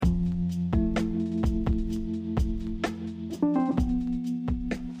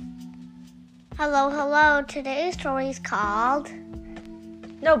Hello, hello. Today's story is called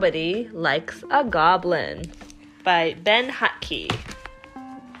Nobody Likes a Goblin by Ben Hutke.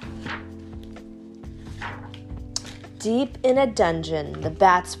 Deep in a dungeon, the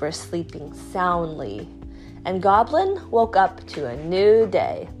bats were sleeping soundly, and Goblin woke up to a new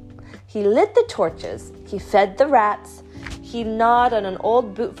day. He lit the torches, he fed the rats, he gnawed on an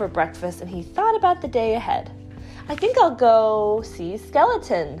old boot for breakfast, and he thought about the day ahead. "I think I'll go see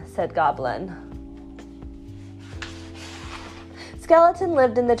Skeleton," said Goblin. Skeleton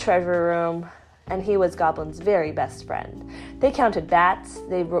lived in the treasure room, and he was Goblin's very best friend. They counted bats,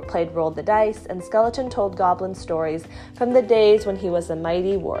 they played roll the dice, and Skeleton told Goblin stories from the days when he was a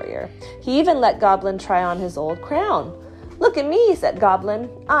mighty warrior. He even let Goblin try on his old crown. "Look at me," said Goblin.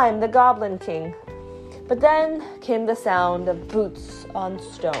 "I'm the Goblin King." But then came the sound of boots on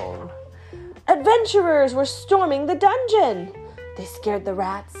stone. Adventurers were storming the dungeon. They scared the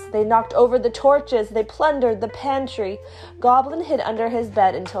rats, they knocked over the torches, they plundered the pantry. Goblin hid under his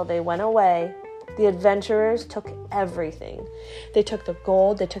bed until they went away. The adventurers took everything. They took the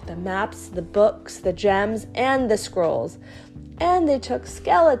gold, they took the maps, the books, the gems, and the scrolls. And they took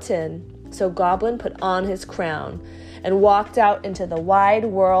Skeleton. So Goblin put on his crown and walked out into the wide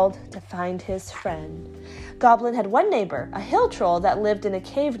world to find his friend. Goblin had one neighbor, a hill troll that lived in a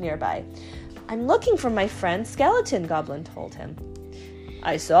cave nearby. "I'm looking for my friend Skeleton," Goblin told him.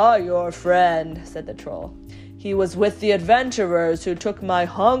 "I saw your friend," said the troll. "He was with the adventurers who took my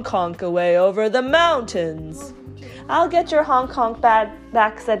honk-honk away over the mountains." "I'll get your honk-honk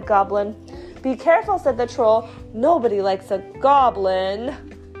back," said Goblin. "Be careful," said the troll. "Nobody likes a goblin."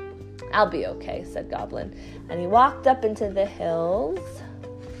 "I'll be okay," said Goblin. And he walked up into the hills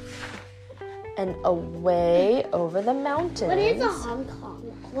and away over the mountains. What is a Hong Kong?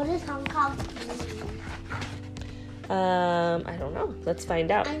 What is Hong Kong? I don't know. Let's find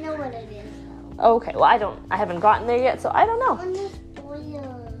out. I know what it is though. Okay, well I haven't gotten there yet, so I don't know.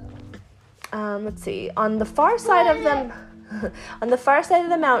 Let's see. On the far side of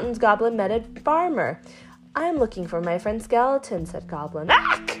the mountains, Goblin met a farmer. "I'm looking for my friend Skeleton," said Goblin.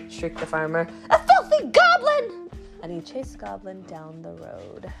 "Ack!" shrieked the farmer. "A filthy goblin!" And he chased Goblin down the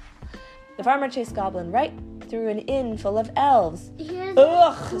road. The farmer chased Goblin right through an inn full of elves.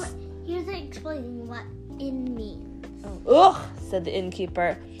 Here's explaining what inn means. "Ugh," said the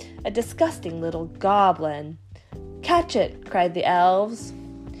innkeeper. "A disgusting little goblin." "Catch it," cried the elves.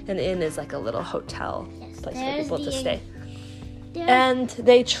 An inn is like a little hotel place for people to stay. And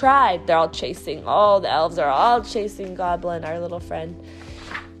they tried. They're all chasing. All the elves are all chasing Goblin, our little friend.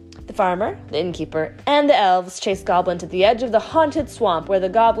 The farmer, the innkeeper, and the elves chased Goblin to the edge of the haunted swamp where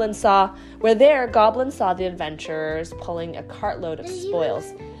Goblin saw the adventurers pulling a cartload of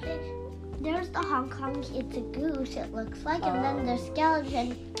spoils. There's the Hong Kong, it's a goose, it looks like, and then there's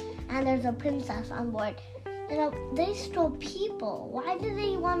Skeleton, and there's a princess on board. They stole people. Why do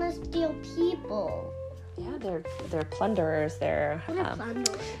they want to steal people? Yeah, they're plunderers. They're plunderers?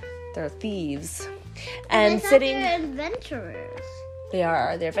 They're thieves. And they're adventurers. They're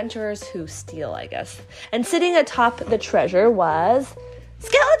adventurers who steal, I guess. And sitting atop the treasure was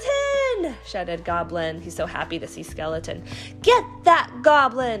 "Skeleton!" shouted Goblin. He's so happy to see Skeleton. "Get that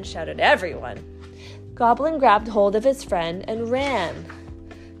goblin!" shouted everyone. Goblin grabbed hold of his friend and ran.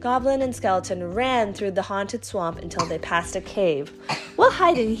 Goblin and Skeleton ran through the haunted swamp until they passed a cave. "We'll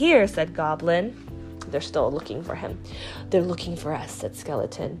hide in here," said Goblin. They're still looking for him. "They're looking for us," said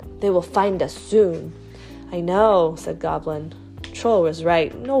Skeleton. "They will find us soon." "I know," said Goblin. Troll was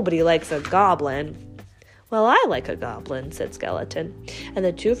right. Nobody likes a goblin. "Well, I like a goblin," said Skeleton. And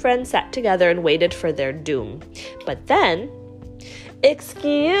the two friends sat together and waited for their doom. But then,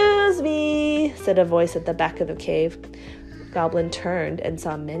 "Excuse me," said a voice at the back of the cave. Goblin turned and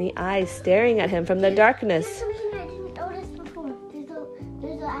saw many eyes staring at him from the darkness. There's something I didn't notice before.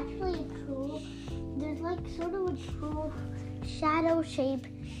 There's actually a troll. There's like sort of a troll shadow shape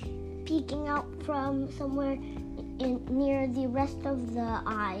peeking out from somewhere near the rest of the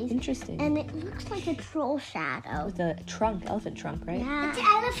eyes. Interesting. And it looks like a troll shadow. With a trunk, elephant trunk, right? Yeah. It's an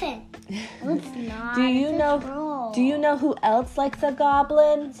elephant. No, it's not. Do you know who else likes a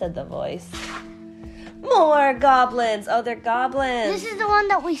goblin? Said the voice. "More goblins!" "Oh, they're goblins." This is the one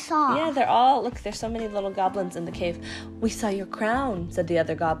that we saw. Yeah, there's so many little goblins in the cave. "We saw your crown," said the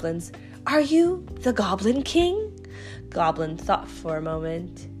other goblins. "Are you the Goblin King?" Goblin thought for a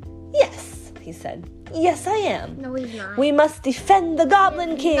moment. "Yes, he said. Yes, I am. No, he's not. We must defend the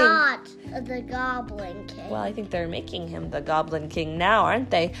Goblin King. Not the Goblin King. Well, I think they're making him the Goblin King now,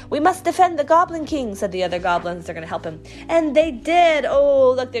 aren't they? We must defend the Goblin King, said the other goblins. They're going to help him. And they did.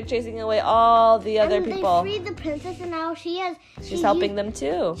 Oh, look, they're chasing away all the other people. They freed the princess, and now she's helping them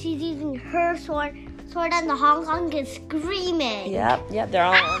too. She's using her sword, and the Hong Kong is screaming. Yep, they're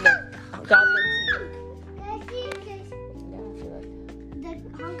all on the Goblin team.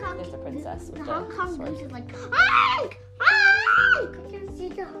 There's a princess with the Hong Kong sword. goose is like, Honk! Honk! I can see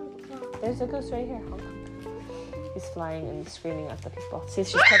the Hong Kong. There's a goose right here, Hong Kong. He's flying and screaming at the people. See,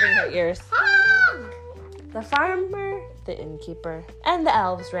 she's covering her ears. Honk! The farmer, the innkeeper, and the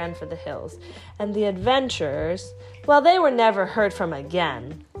elves ran for the hills. And the adventurers, well, they were never heard from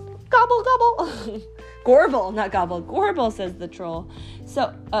again. Gobble, gobble. Gorble, not gobble. Gorble, says the troll.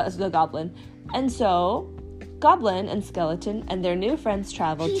 So, the goblin. And so, Goblin and Skeleton and their new friends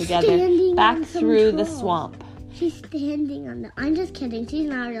traveled together back through the swamp. She's standing on them. I'm just kidding. She's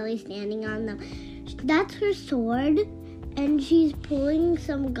not really standing on them. That's her sword, and she's pulling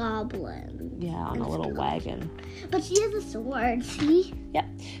some goblins. Yeah, on a little wagon. But she has a sword, see? Yep.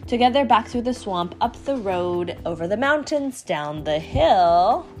 Together back through the swamp, up the road, over the mountains, down the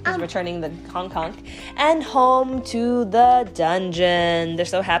hill. He's returning the Hong Kong. And home to the dungeon. They're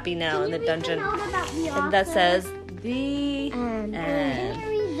so happy now in the dungeon. And that says, the end. Can you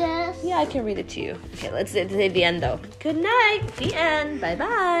read this? Yeah, I can read it to you. Okay, let's say the end, though. Good night. The end.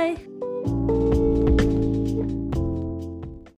 Bye-bye.